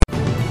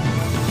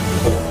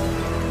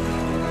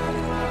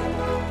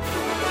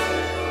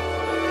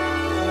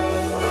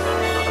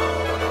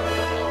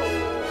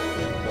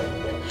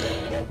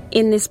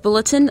In this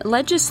bulletin,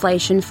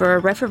 legislation for a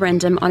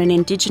referendum on an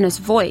Indigenous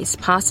voice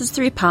passes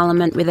through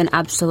Parliament with an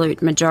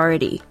absolute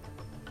majority.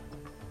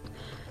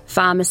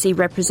 Pharmacy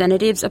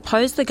representatives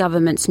oppose the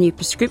government's new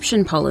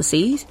prescription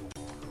policies.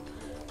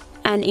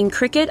 And in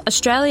cricket,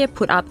 Australia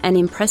put up an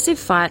impressive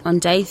fight on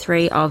day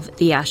 3 of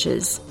the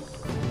Ashes.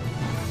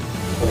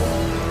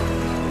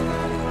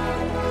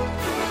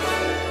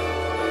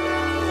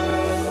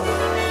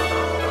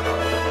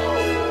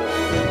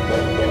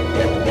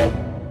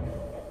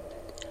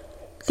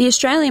 The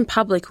Australian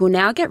public will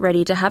now get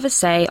ready to have a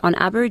say on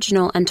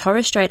Aboriginal and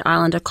Torres Strait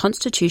Islander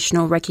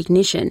constitutional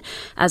recognition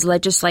as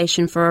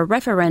legislation for a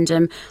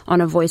referendum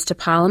on a voice to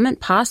Parliament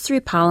passed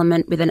through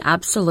Parliament with an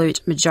absolute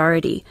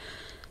majority.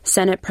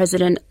 Senate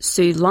President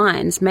Sue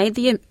Lines made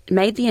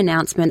the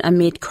announcement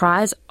amid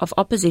cries of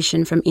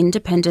opposition from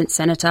Independent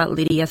Senator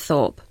Lydia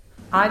Thorpe.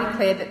 I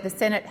declare that the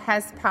Senate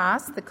has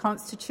passed the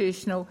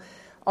constitutional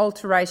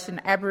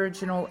alteration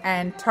Aboriginal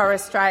and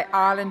Torres Strait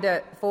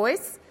Islander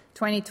voice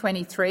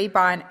 2023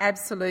 by an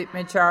absolute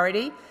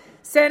majority.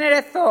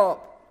 Senator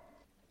Thorpe,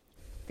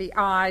 the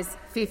ayes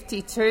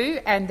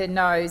 52 and the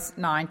noes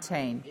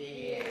 19.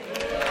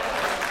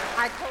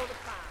 I call the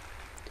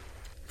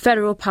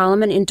Federal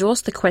Parliament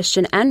endorsed the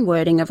question and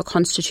wording of a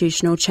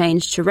constitutional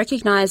change to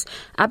recognise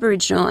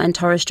Aboriginal and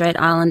Torres Strait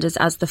Islanders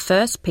as the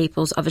first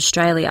peoples of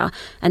Australia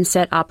and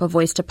set up a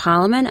voice to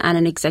Parliament and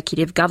an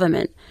executive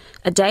government.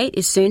 A date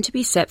is soon to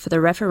be set for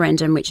the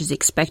referendum, which is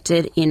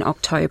expected in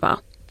October.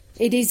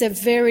 It is a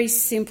very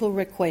simple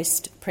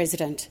request,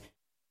 President.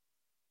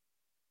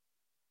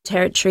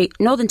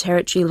 Northern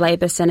Territory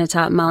Labor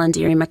Senator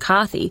Mullindiri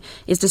McCarthy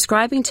is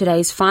describing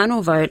today's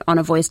final vote on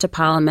a voice to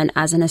Parliament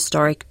as an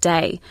historic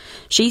day.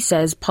 She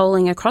says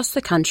polling across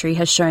the country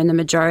has shown the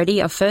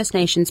majority of First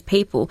Nations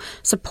people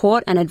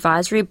support an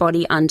advisory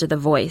body under the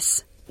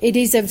voice. It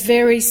is a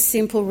very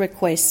simple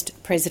request,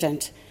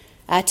 President,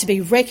 to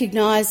be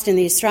recognised in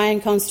the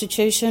Australian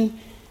Constitution.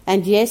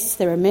 And yes,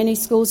 there are many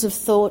schools of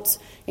thought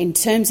in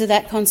terms of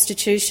that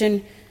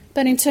Constitution,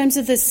 but in terms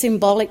of the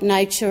symbolic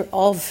nature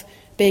of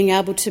being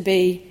able to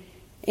be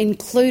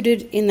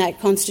included in that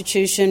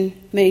Constitution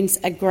means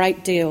a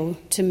great deal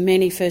to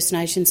many First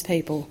Nations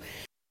people.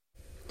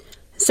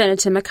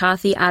 Senator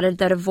McCarthy added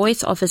that a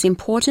voice offers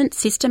important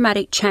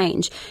systematic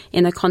change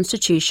in the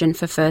Constitution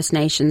for First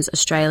Nations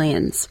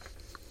Australians.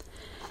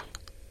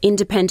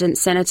 Independent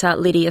Senator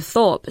Lydia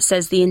Thorpe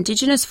says the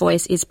Indigenous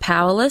voice is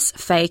powerless,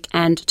 fake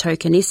and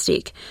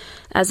tokenistic,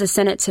 as the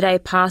Senate today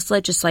passed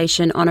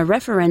legislation on a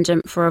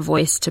referendum for a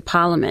voice to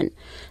Parliament.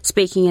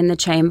 Speaking in the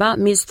chamber,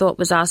 Ms Thorpe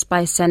was asked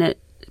by Senate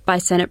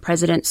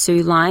President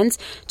Sue Lines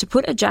to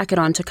put a jacket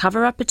on to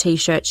cover up a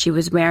T-shirt she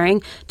was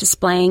wearing,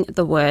 displaying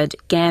the word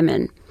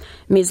gammon.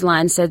 Ms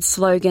Lines said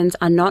slogans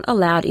are not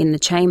allowed in the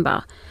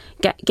chamber.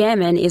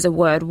 Gammon is a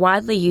word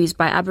widely used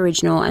by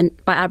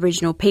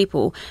Aboriginal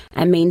people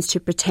and means to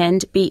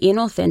pretend, be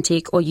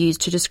inauthentic or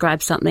used to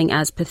describe something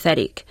as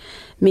pathetic.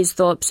 Ms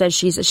Thorpe says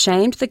she's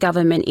ashamed the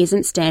government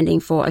isn't standing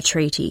for a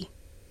treaty.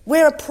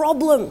 We're a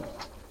problem.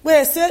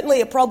 We're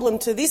certainly a problem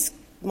to this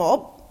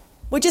mob.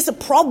 We're just a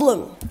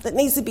problem that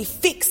needs to be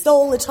fixed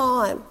all the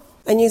time.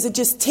 And you're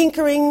just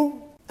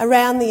tinkering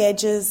around the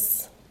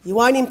edges. You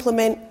won't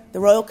implement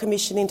the Royal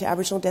Commission into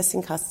Aboriginal deaths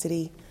in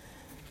custody.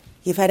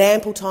 You've had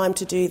ample time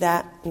to do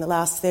that in the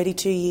last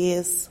 32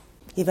 years.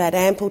 You've had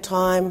ample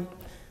time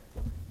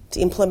to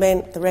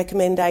implement the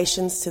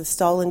recommendations to the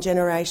stolen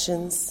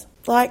generations.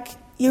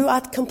 You are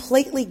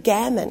completely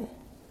gammon,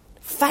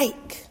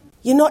 fake.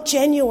 You're not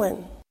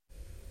genuine.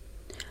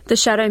 The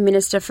Shadow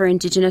Minister for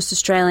Indigenous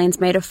Australians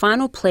made a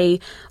final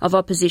plea of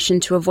opposition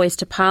to a voice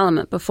to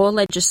Parliament before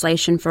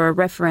legislation for a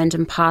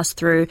referendum passed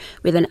through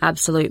with an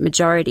absolute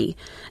majority.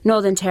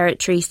 Northern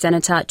Territory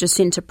Senator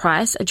Jacinta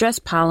Price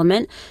addressed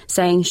Parliament,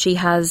 saying she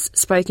has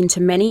spoken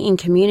to many in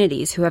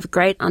communities who have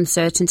great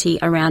uncertainty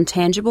around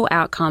tangible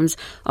outcomes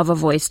of a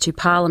voice to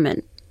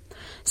Parliament.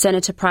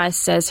 Senator Price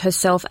says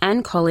herself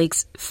and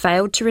colleagues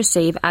failed to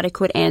receive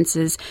adequate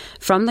answers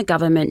from the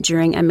government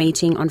during a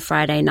meeting on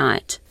Friday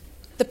night.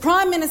 The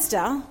Prime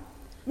Minister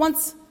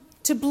wants us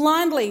to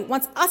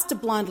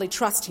blindly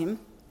trust him,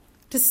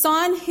 to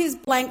sign his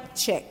blank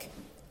cheque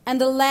and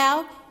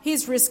allow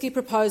his risky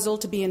proposal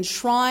to be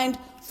enshrined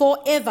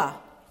forever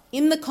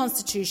in the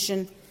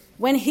Constitution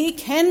when he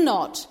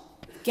cannot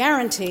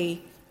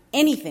guarantee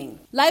anything.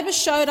 Labor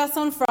showed us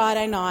on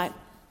Friday night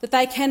that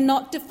they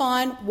cannot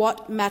define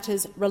what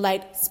matters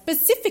relate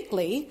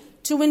specifically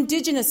to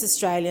Indigenous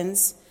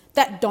Australians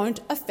that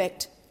don't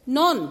affect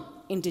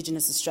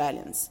non-Indigenous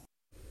Australians.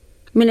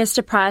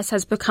 Minister Price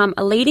has become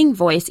a leading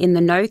voice in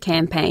the No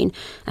campaign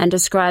and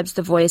describes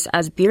the voice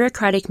as a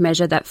bureaucratic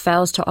measure that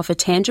fails to offer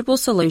tangible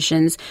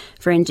solutions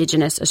for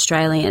Indigenous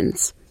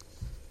Australians.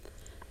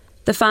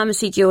 The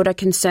Pharmacy Guild are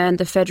concerned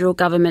the federal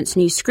government's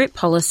new script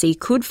policy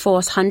could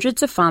force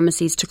hundreds of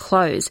pharmacies to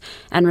close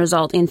and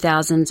result in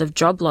thousands of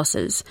job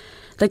losses.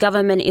 The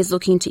government is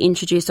looking to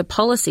introduce a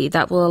policy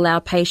that will allow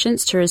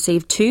patients to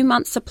receive 2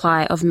 months'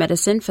 supply of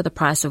medicine for the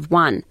price of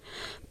one.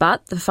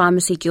 But the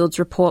Pharmacy Guild's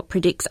report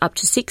predicts up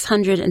to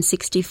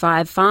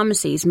 665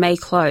 pharmacies may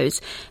close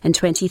and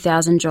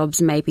 20,000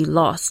 jobs may be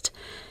lost.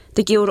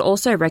 The Guild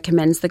also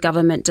recommends the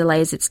government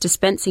delays its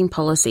dispensing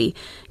policy,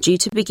 due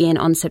to begin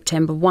on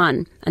September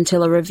 1,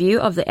 until a review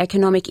of the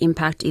economic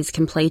impact is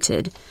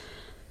completed.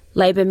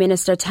 Labor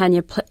Minister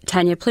Tanya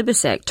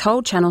Plibersek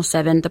told Channel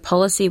 7 the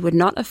policy would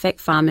not affect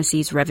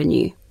pharmacies'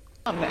 revenue.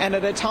 And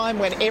at a time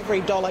when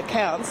every dollar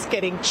counts,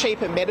 getting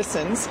cheaper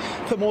medicines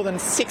for more than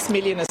 6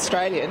 million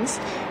Australians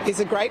is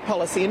a great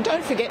policy. And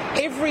don't forget,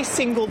 every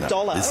single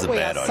dollar we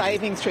are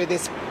saving through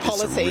this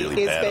policy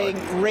is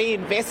being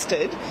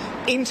reinvested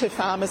into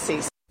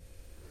pharmacies.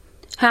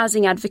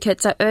 Housing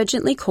advocates are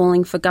urgently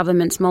calling for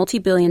government's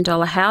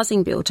multi-billion-dollar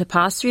housing bill to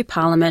pass through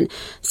Parliament,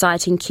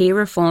 citing key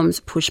reforms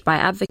pushed by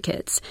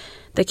advocates.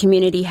 The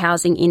Community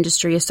Housing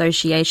Industry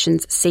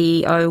Association's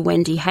CEO,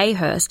 Wendy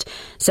Hayhurst,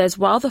 says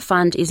while the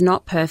fund is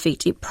not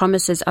perfect, it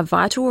promises a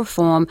vital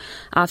reform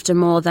after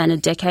more than a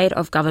decade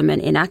of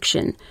government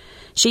inaction.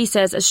 She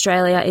says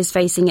Australia is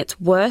facing its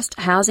worst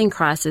housing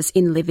crisis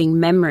in living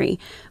memory,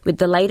 with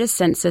the latest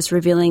census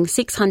revealing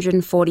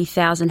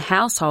 640,000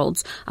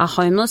 households are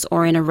homeless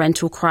or in a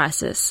rental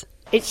crisis.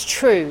 It's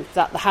true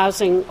that the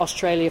Housing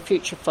Australia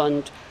Future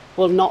Fund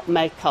will not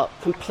make up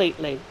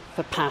completely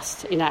for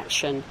past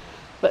inaction,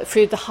 but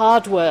through the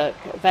hard work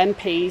of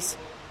MPs,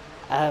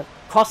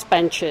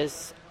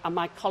 crossbenchers and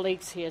my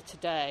colleagues here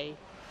today,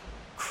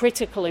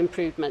 critical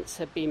improvements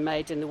have been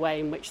made in the way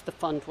in which the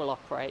fund will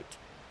operate.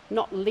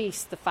 Not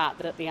least the fact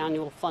that the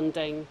annual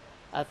funding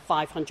of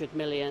 $500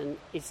 million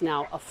is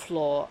now a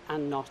floor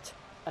and not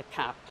a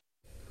cap.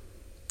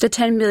 The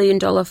 $10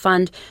 billion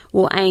fund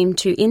will aim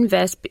to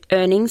invest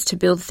earnings to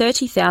build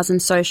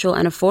 30,000 social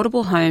and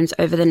affordable homes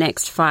over the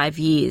next 5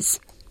 years.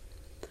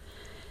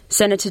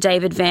 Senator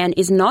David Van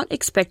is not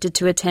expected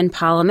to attend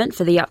Parliament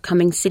for the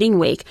upcoming sitting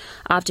week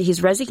after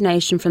his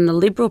resignation from the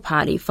Liberal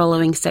Party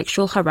following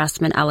sexual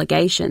harassment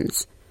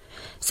allegations.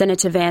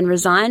 Senator Van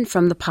resigned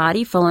from the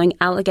party following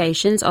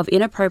allegations of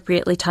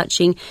inappropriately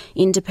touching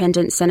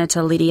Independent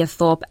Senator Lydia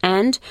Thorpe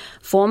and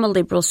former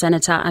Liberal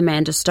Senator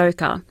Amanda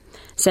Stoker.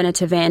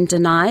 Senator Van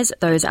denies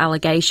those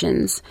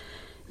allegations.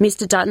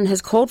 Mr Dutton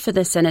has called for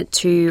the Senate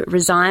to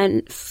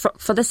resign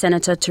for the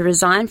senator to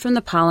resign from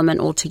the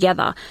Parliament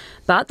altogether,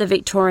 but the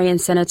Victorian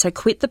senator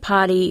quit the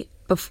party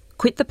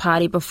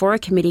before a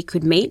committee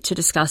could meet to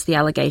discuss the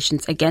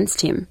allegations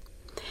against him.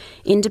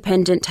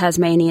 Independent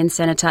Tasmanian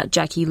Senator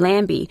Jackie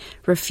Lambie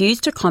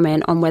refused to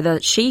comment on whether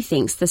she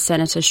thinks the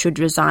senator should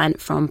resign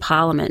from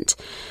Parliament.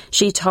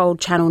 She told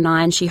Channel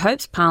 9 she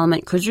hopes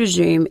Parliament could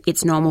resume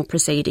its normal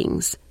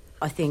proceedings.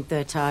 I think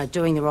that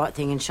doing the right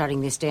thing and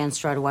shutting this down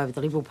straight away with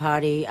the Liberal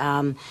Party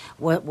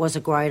was a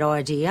great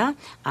idea.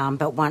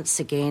 But once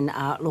again,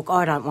 look,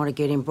 I don't want to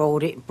get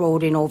embroiled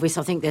in all this.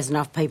 I think there's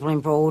enough people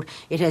embroiled.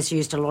 It has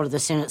used a lot of the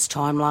Senate's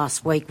time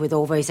last week with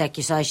all these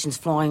accusations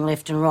flying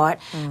left and right.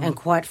 And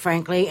quite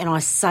frankly, and I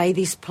say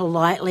this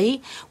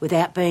politely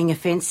without being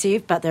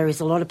offensive, but there is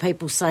a lot of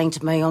people saying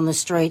to me on the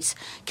streets,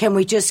 can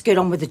we just get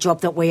on with the job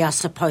that we are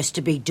supposed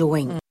to be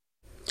doing?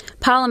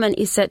 Parliament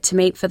is set to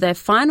meet for their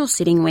final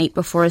sitting week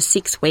before a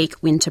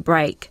 6-week winter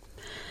break.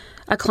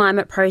 A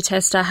climate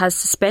protester has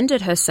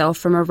suspended herself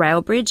from a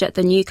rail bridge at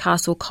the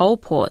Newcastle coal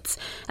ports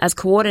as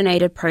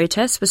coordinated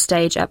protests were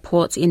staged at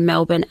ports in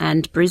Melbourne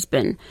and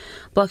Brisbane.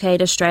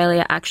 Blockade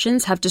Australia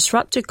actions have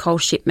disrupted coal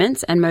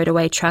shipments and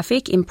motorway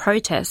traffic in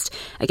protest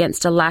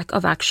against a lack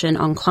of action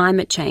on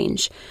climate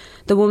change.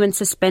 The woman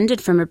suspended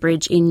from a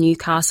bridge in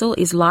Newcastle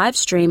is live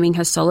streaming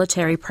her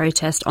solitary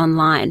protest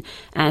online,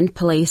 and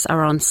police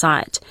are on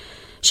site.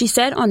 She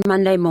said on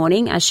Monday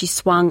morning as she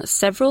swung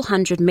several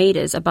hundred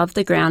metres above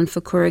the ground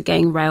for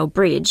Kooragang Rail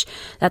Bridge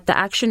that the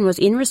action was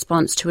in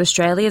response to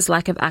Australia's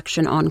lack of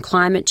action on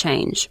climate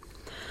change.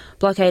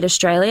 Blockade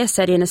Australia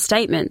said in a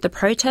statement the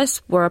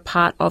protests were a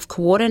part of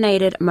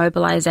coordinated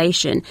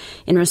mobilisation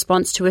in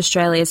response to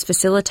Australia's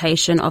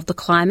facilitation of the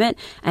climate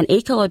and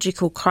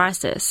ecological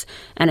crisis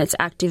and its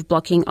active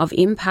blocking of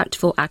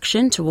impactful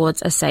action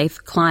towards a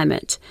safe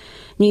climate.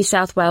 New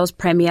South Wales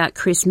Premier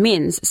Chris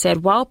Minns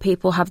said while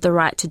people have the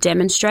right to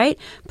demonstrate,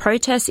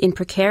 protests in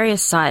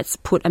precarious sites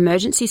put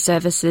emergency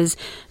service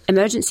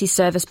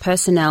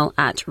personnel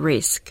at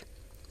risk.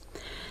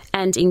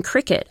 And in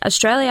cricket,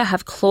 Australia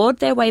have clawed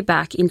their way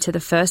back into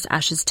the first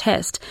Ashes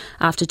test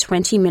after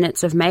 20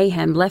 minutes of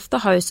mayhem left the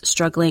hosts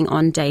struggling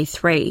on day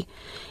 3.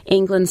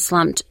 England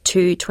slumped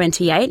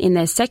 2-28 in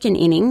their second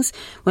innings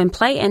when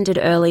play ended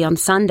early on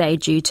Sunday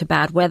due to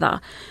bad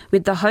weather,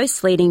 with the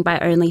hosts leading by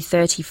only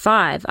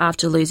 35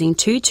 after losing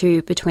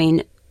 2-2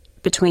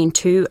 between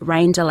two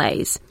rain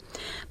delays.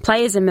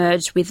 Players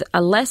emerged with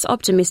a less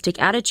optimistic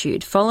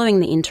attitude following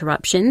the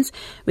interruptions,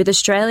 with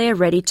Australia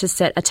ready to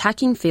set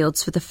attacking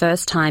fields for the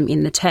first time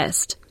in the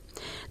test.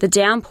 The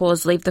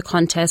downpours leave the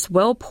contest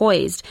well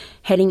poised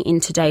heading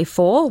into day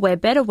 4, where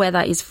better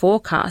weather is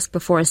forecast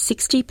before a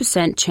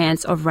 60%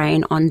 chance of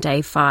rain on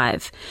day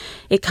 5.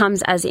 It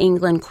comes as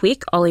England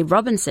quick Ollie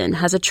Robinson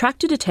has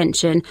attracted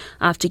attention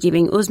after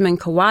giving Usman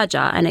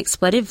Khawaja an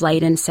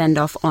expletive-laden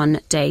send-off on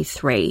day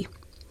 3.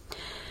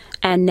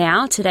 And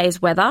now,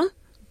 today's weather.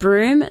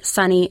 Broome,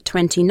 sunny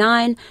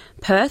 29,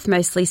 Perth,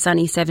 mostly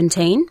sunny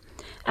 17,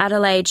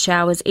 Adelaide,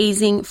 showers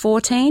easing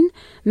 14,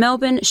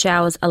 Melbourne,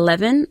 showers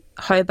 11,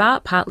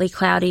 Hobart, partly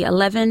cloudy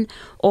 11,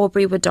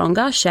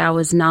 Albury-Wodonga,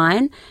 showers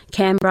 9,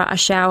 Canberra, a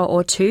shower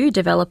or 2,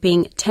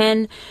 developing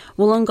 10,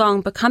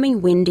 Wollongong,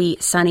 becoming windy,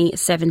 sunny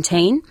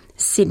 17,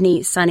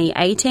 Sydney, sunny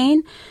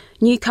 18,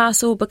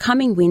 Newcastle,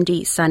 becoming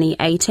windy, sunny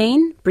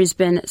 18,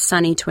 Brisbane,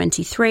 sunny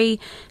 23,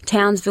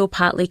 Townsville,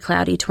 partly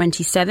cloudy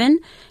 27,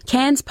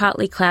 Cairns,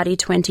 partly cloudy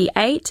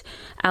 28,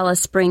 Alice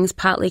Springs,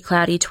 partly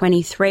cloudy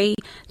 23,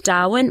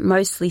 Darwin,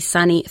 mostly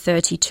sunny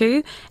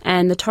 32,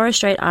 and the Torres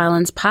Strait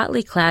Islands,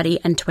 partly cloudy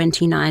and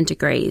 29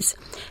 degrees.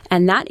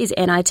 And that is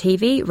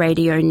NITV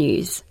Radio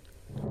News.